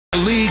The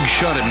league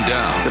shut him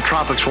down. The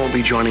Tropics won't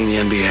be joining the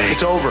NBA.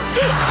 It's over.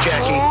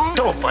 Jackie,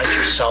 don't bite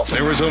yourself.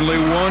 There was only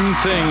one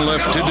thing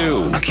left to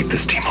do. I'll keep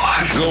this team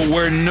alive. Go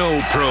where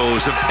no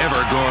pros have ever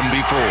gone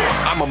before.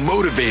 I'm a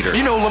motivator.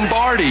 You know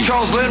Lombardi,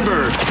 Charles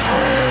Lindbergh,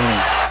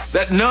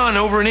 that nun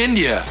over in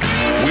India.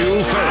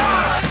 Will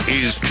Ferrell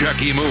is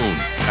Jackie Moon.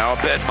 I'll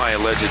bet my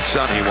alleged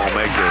son he won't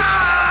make this.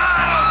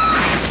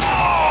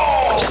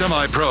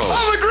 Semi-pro.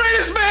 I'm the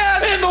greatest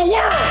man in the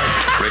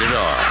world! Rated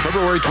R.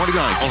 February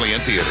 29th, only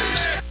in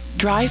theaters.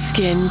 Dry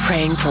skin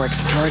praying for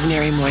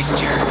extraordinary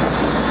moisture.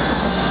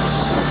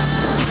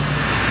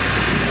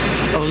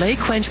 Olay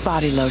Quench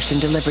Body Lotion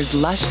delivers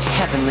lush,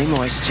 heavenly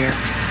moisture.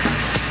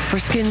 For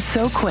skin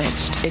so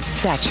quenched, it's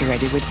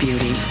saturated with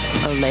beauty.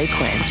 Olay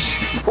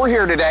Quench. We're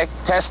here today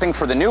testing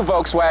for the new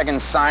Volkswagen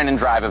Sign and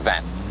Drive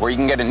event, where you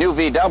can get a new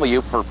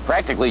VW for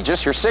practically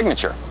just your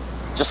signature.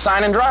 Just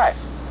sign and drive.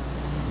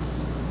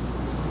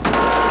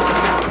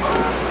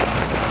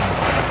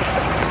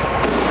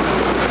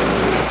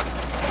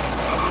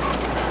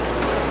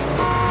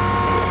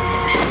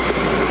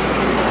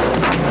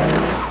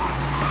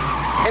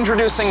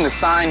 Introducing the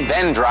Sign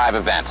Then Drive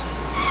event.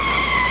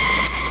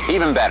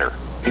 Even better.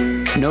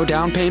 No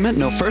down payment,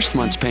 no first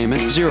month's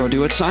payment, zero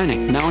due at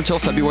signing. Now until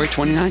February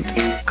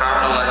 29th.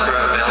 Carmen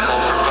Electra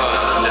available for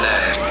vote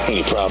today.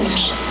 Any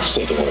problems?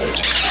 Say the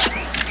word.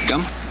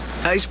 Gum?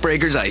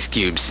 Icebreakers, ice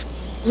cubes.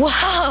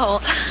 Wow!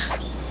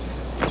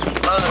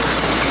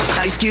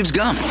 Ice cubes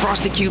gum.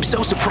 Frosted cubes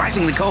so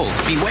surprisingly cold.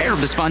 Beware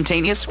of the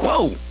spontaneous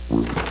whoa.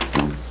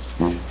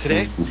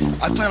 Today,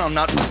 I plan on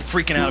not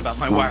freaking out about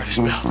my wireless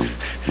bill.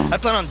 I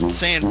plan on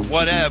saying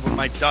whatever when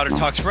my daughter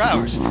talks for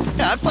hours.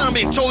 Yeah, I plan on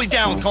being totally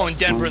down with calling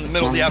Denver in the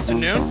middle of the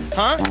afternoon,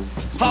 huh?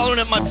 Hollering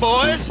at my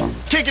boys,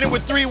 kicking it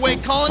with three-way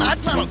calling. I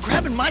plan on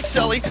grabbing my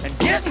celly and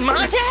getting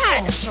my...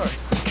 Dad! Oh, sorry.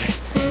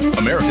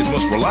 America's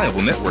most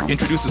reliable network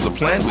introduces a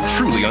plan with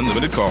truly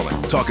unlimited calling.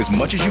 Talk as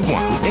much as you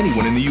want with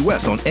anyone in the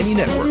U.S. on any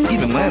network,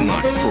 even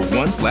landlines, for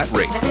one flat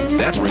rate.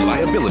 That's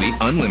reliability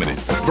unlimited.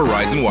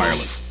 Verizon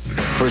Wireless.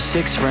 For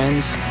 6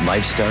 friends,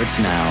 life starts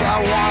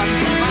now.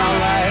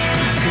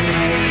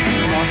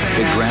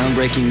 The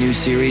groundbreaking new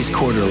series,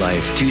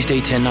 Quarterlife, Tuesday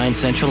 10/9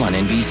 Central on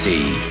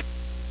NBC.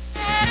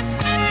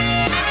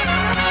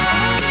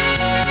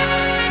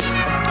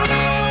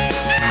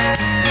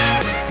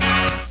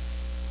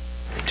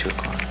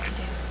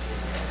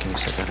 Can you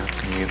set that up?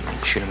 Can you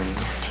shoot him an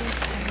email?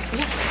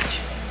 Yeah.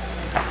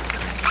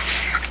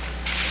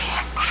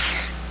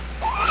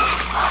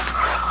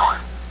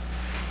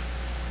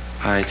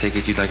 I take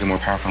it you'd like a more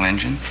powerful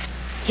engine?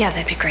 Yeah,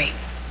 that'd be great.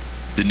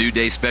 The new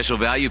day special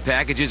value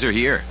packages are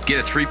here. Get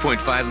a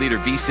 3.5-liter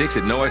V6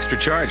 at no extra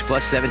charge,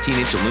 plus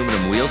 17-inch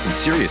aluminum wheels and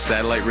Sirius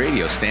satellite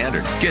radio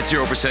standard. Get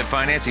 0%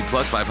 financing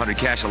plus 500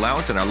 cash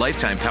allowance and our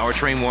lifetime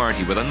powertrain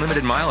warranty with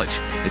unlimited mileage.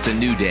 It's a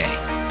new day.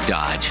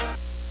 Dodge.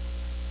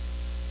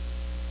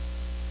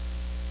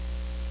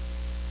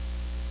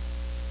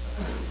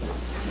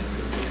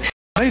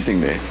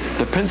 Amazingly,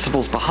 the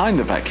principles behind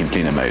the vacuum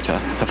cleaner motor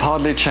have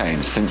hardly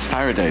changed since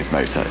Faraday's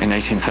motor in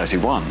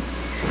 1831.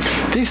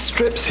 These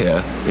strips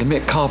here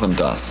emit carbon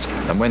dust,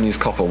 and when these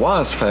copper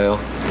wires fail,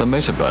 the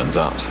motor burns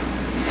out.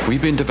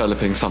 We've been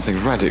developing something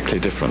radically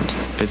different.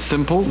 It's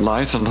simple,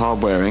 light and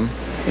hard-wearing,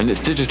 and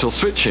its digital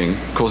switching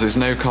causes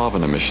no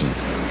carbon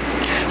emissions.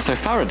 So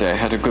Faraday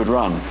had a good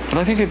run, but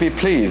I think he'd be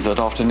pleased that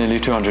after nearly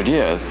 200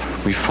 years,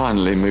 we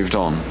finally moved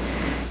on.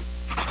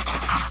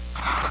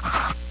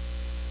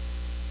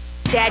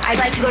 Dad, I'd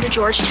like to go to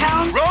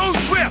Georgetown. Road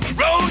trip!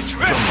 Road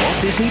trip! From Walt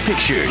Disney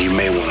Pictures. You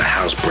may want to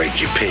housebreak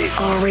your pig.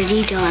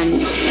 Already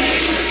done.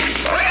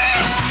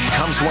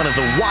 Comes one of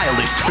the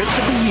wildest trips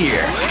of the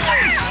year.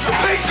 The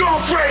pig's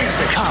going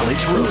crazy!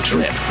 College road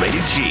trip,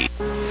 rated G.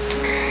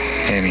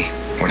 Annie,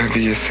 whatever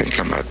you think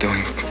about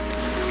doing,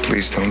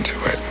 please don't do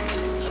it.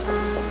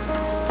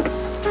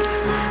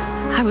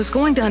 I was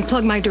going to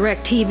unplug my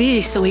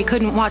DirecTV so he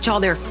couldn't watch all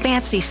their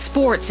fancy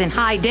sports in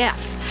high def,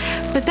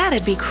 but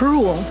that'd be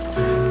cruel.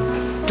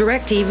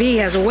 DirecTV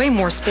has way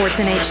more sports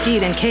in HD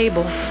than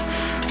cable.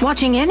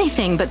 Watching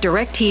anything but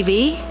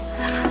DirecTV?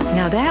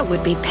 Now that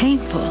would be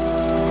painful.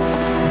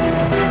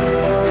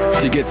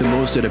 To get the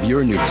most out of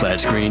your new flat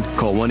screen,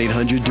 call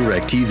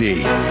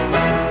 1-800-DirecTV.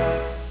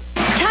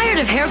 Tired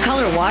of hair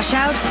color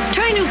washout?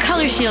 Try new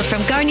Color Shield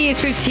from Garnier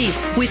Fructis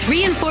with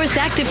reinforced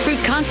active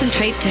fruit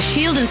concentrate to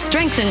shield and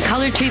strengthen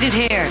color-treated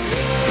hair.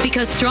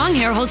 Because strong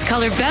hair holds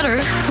color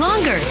better,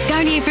 longer.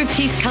 Garnier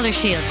Fructis Color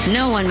Shield.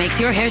 No one makes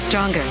your hair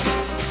stronger.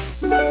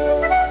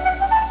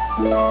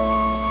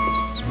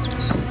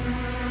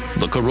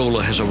 The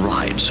Corolla has a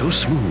ride so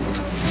smooth.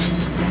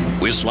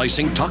 We're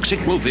slicing toxic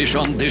blowfish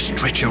on this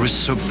treacherous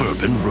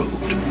suburban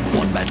road.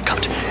 One bad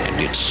cut, and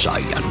it's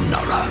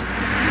sayonara.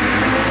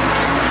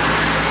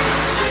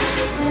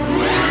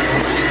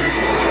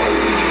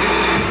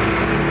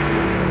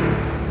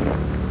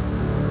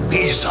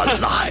 He's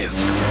alive.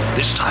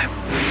 This time,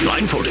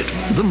 blindfolded.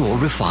 The more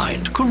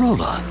refined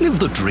Corolla. Live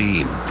the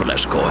dream for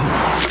less coin.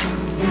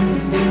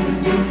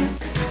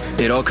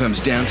 It all comes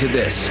down to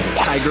this.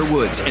 Tiger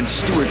Woods and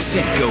Stuart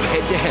Sink go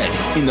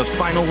head-to-head in the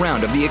final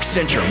round of the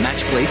Accenture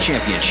Match Play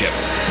Championship.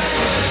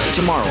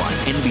 Tomorrow on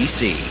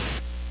NBC.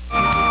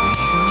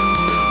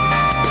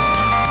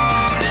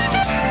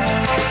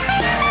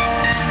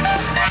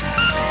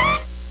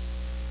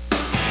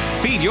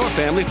 Feed your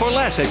family for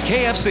less at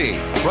KFC.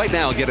 Right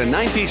now, get a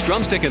 9-piece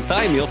drumstick and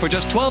thigh meal for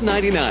just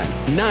 $12.99.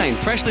 9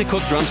 freshly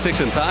cooked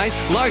drumsticks and thighs,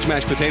 large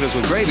mashed potatoes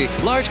with gravy,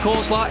 large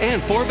coleslaw,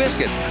 and 4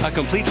 biscuits. A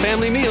complete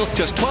family meal,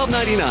 just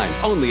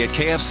 $12.99. Only at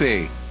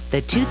KFC.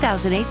 The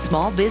 2008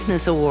 Small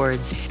Business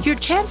Awards. Your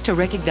chance to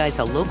recognize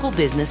a local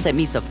business that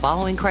meets the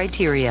following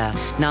criteria.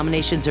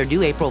 Nominations are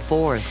due April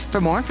 4th. For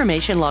more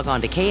information, log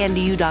on to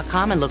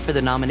KNDU.com and look for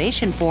the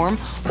nomination form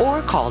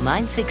or call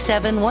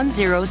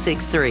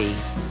 967-1063.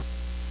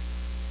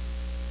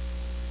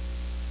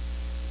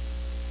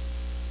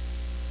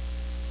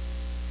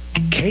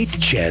 Kate's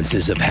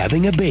chances of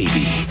having a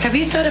baby Have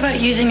you thought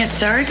about using a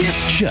surrogate?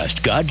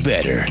 just got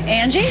better.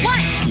 Angie? What?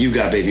 You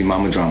got baby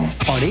mama drama.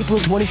 On April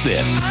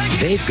 25th,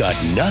 they've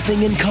got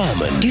nothing in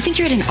common. Do you think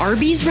you're at an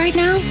Arby's right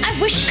now? I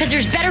wish, because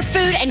there's better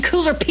food and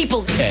cooler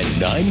people.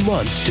 And 9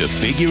 months to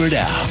figure it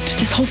out.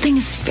 This whole thing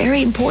is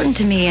very important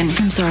to me, and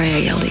I'm sorry I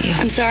yelled at you.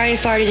 I'm sorry I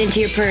farted into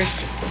your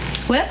purse.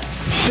 What?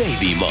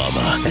 Baby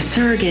mama. A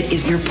surrogate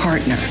is your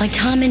partner. Like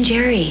Tom and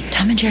Jerry.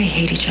 Tom and Jerry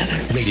hate each other.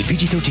 Rated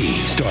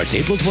PG-13. Starts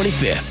April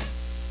 25th.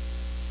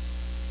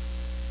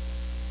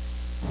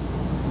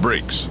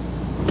 Brakes.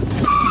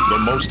 The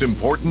most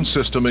important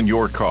system in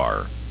your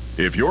car.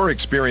 If you're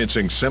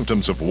experiencing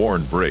symptoms of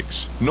worn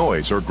brakes,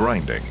 noise or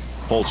grinding,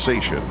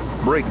 pulsation,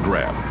 brake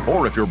grab,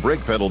 or if your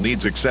brake pedal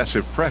needs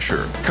excessive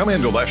pressure, come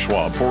into Les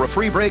Schwab for a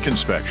free brake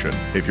inspection.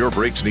 If your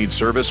brakes need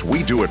service,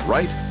 we do it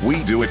right,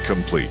 we do it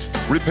complete.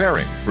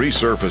 Repairing,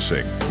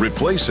 resurfacing,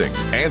 replacing,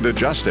 and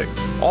adjusting.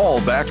 All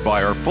backed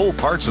by our full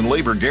parts and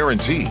labor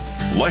guarantee.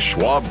 Les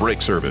Schwab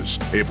Brake Service.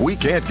 If we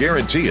can't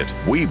guarantee it,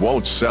 we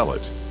won't sell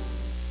it.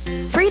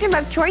 Freedom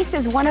of choice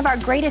is one of our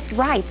greatest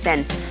rights,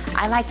 and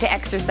I like to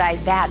exercise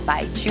that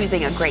by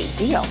choosing a great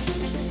deal.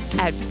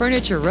 At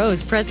Furniture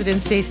Row's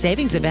President's Day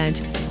Savings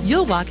Event,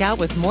 you'll walk out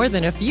with more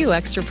than a few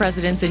extra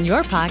presidents in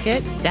your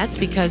pocket. That's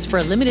because for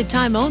a limited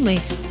time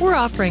only, we're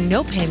offering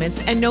no payments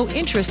and no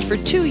interest for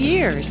 2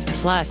 years.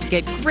 Plus,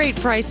 get great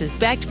prices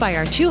backed by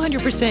our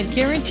 200%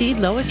 guaranteed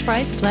lowest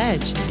price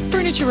pledge.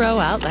 Furniture Row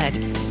Outlet.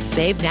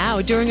 Save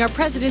now during our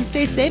President's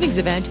Day Savings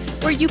Event,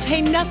 where you pay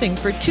nothing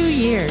for 2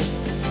 years.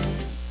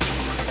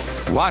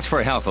 Watch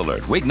for Health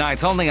Alert,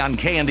 weeknights only on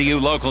KNDU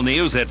Local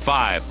News at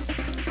 5.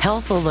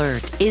 Health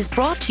Alert is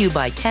brought to you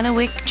by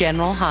Kennewick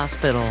General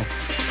Hospital.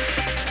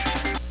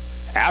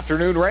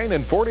 Afternoon rain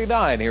and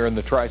 49 here in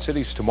the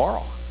Tri-Cities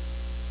tomorrow.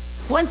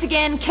 Once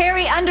again,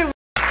 Carrie Underwood.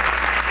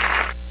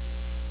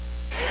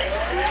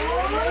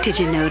 Did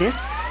you notice?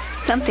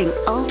 Something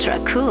ultra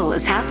cool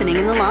is happening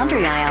in the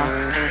laundry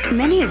aisle.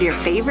 Many of your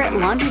favorite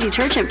laundry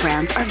detergent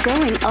brands are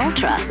going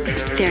ultra.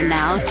 They're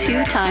now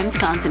 2 times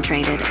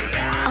concentrated.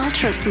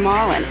 Ultra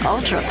small and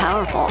ultra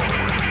powerful.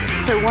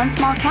 So one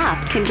small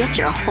cap can get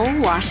your whole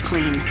wash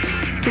clean.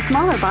 The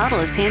smaller bottle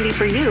is handy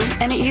for you,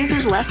 and it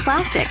uses less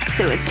plastic,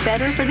 so it's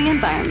better for the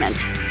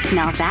environment.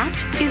 Now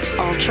that is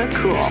ultra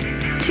cool.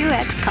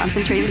 2X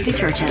concentrated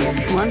detergents.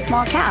 One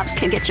small cap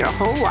can get your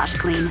whole wash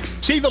clean.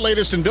 See the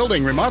latest in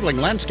building, remodeling,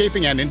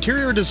 landscaping, and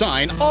interior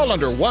design all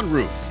under one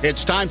roof.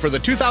 It's time for the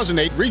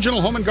 2008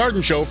 Regional Home and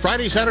Garden Show,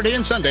 Friday, Saturday,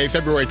 and Sunday,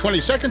 February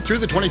 22nd through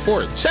the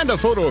 24th. Send a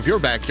photo of your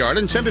backyard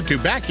and send it to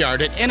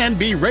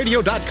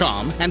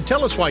backyard@nnbradio.com and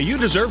tell us why you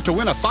deserve to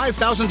win a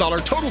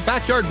 $5,000 total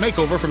backyard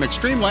makeover from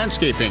Extreme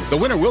Landscaping. The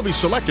winner will be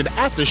selected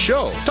at the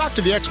show. Talk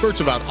to the experts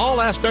about all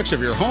aspects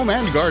of your home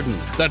and garden.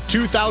 The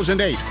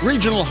 2008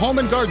 Regional Home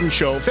and Garden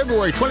Show,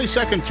 February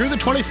 22nd through the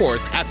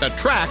 24th at the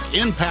TRAC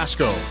in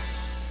Pasco.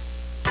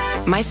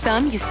 My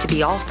thumb used to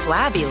be all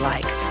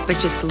flabby-like, but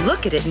just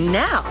look at it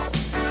now.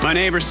 My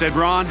neighbor said,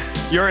 Ron,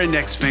 your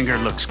index finger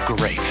looks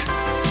great.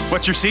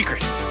 What's your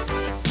secret?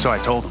 So I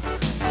told him.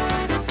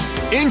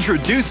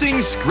 Introducing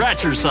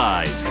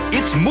Scratchercise.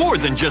 It's more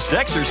than just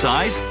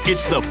exercise.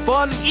 It's the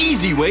fun,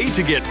 easy way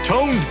to get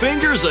toned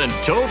fingers and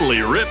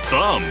totally ripped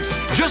thumbs.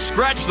 Just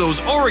scratch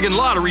those Oregon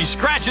Lottery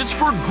scratchets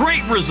for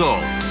great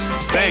results.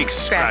 Thanks,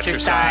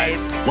 Scratchercise.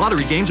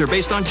 Lottery games are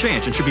based on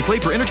chance and should be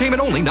played for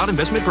entertainment only, not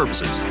investment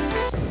purposes.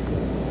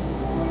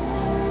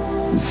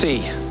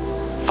 C.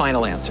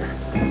 Final answer.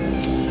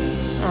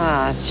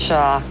 Ah,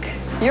 Chuck.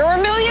 You're a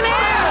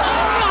millionaire!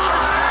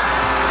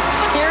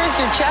 Here's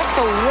your check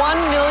for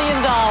 $1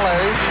 million.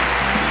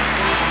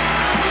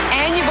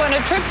 And you're going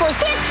to trip for 6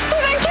 to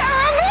the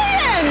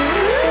Caribbean!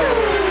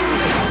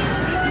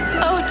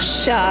 Oh,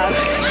 Chuck.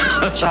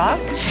 Chuck?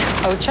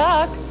 Oh,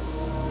 Chuck.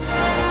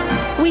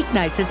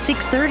 Weeknights at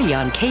 6:30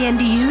 on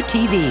KNDU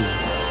TV.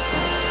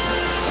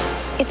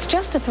 It's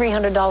just a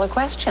 $300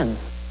 question.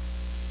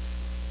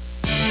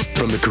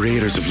 From the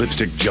creators of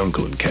Lipstick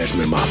Jungle and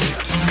Cashmere Mafia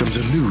comes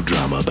a new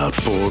drama about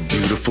 4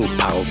 beautiful,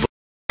 powerful...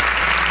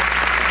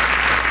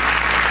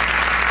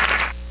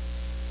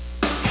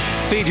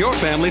 Feed your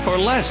family for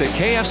less at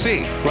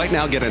KFC. Right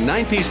now, get a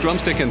 9-piece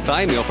drumstick and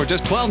thigh meal for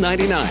just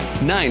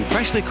 $12.99. 9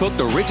 freshly cooked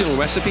original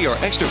recipe or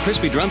extra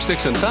crispy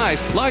drumsticks and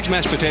thighs, large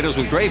mashed potatoes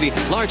with gravy,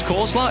 large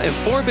coleslaw, and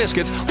 4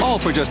 biscuits, all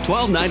for just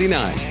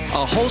 $12.99.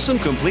 A wholesome,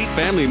 complete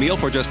family meal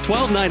for just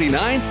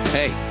 $12.99?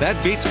 Hey, that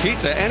beats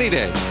pizza any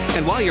day.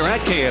 And while you're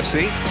at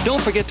KFC,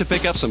 don't forget to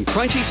pick up some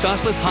crunchy,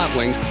 sauceless hot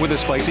wings with the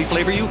spicy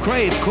flavor you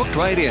crave cooked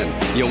right in.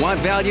 You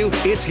want value?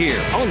 It's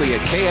here, only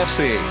at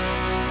KFC.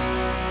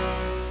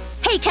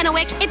 Hey,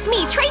 Kennewick, it's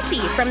me,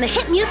 Tracy, from the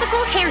hit musical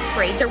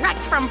Hairspray,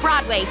 direct from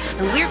Broadway,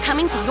 and we're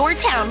coming to your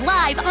town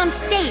live on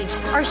stage.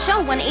 Our show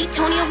won 8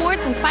 Tony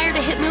Awards, inspired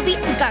a hit movie,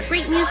 we've got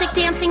great music,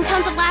 dancing,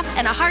 tons of laughs,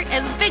 and a heart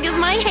as big as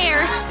my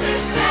hair.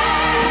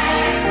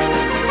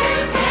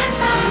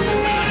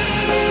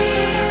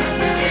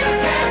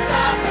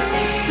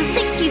 The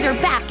 60s are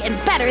back and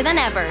better than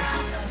ever.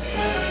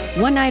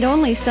 One night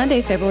only,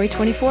 Sunday, February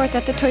 24th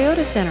at the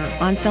Toyota Center.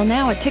 On sale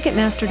now at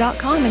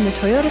Ticketmaster.com and the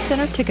Toyota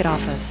Center ticket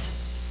office.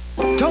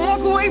 Don't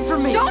walk away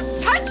from me! Don't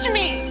touch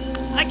me!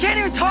 I can't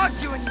even talk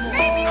to you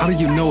anymore. How do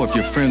you know if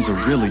your friends are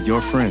really your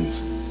friends?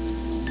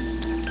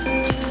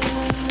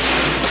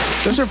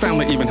 Does your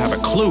family even have a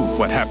clue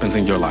what happens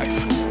in your life?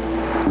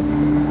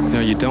 No,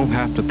 you don't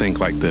have to think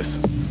like this.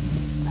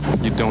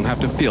 You don't have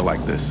to feel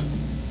like this.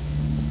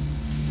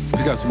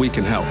 Because we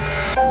can help.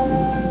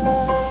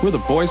 We're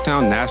the Boys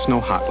Town National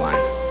Hotline.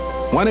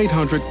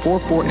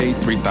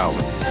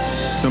 1-800-448-3000.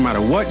 No matter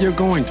what you're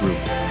going through,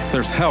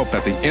 there's help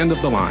at the end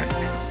of the line.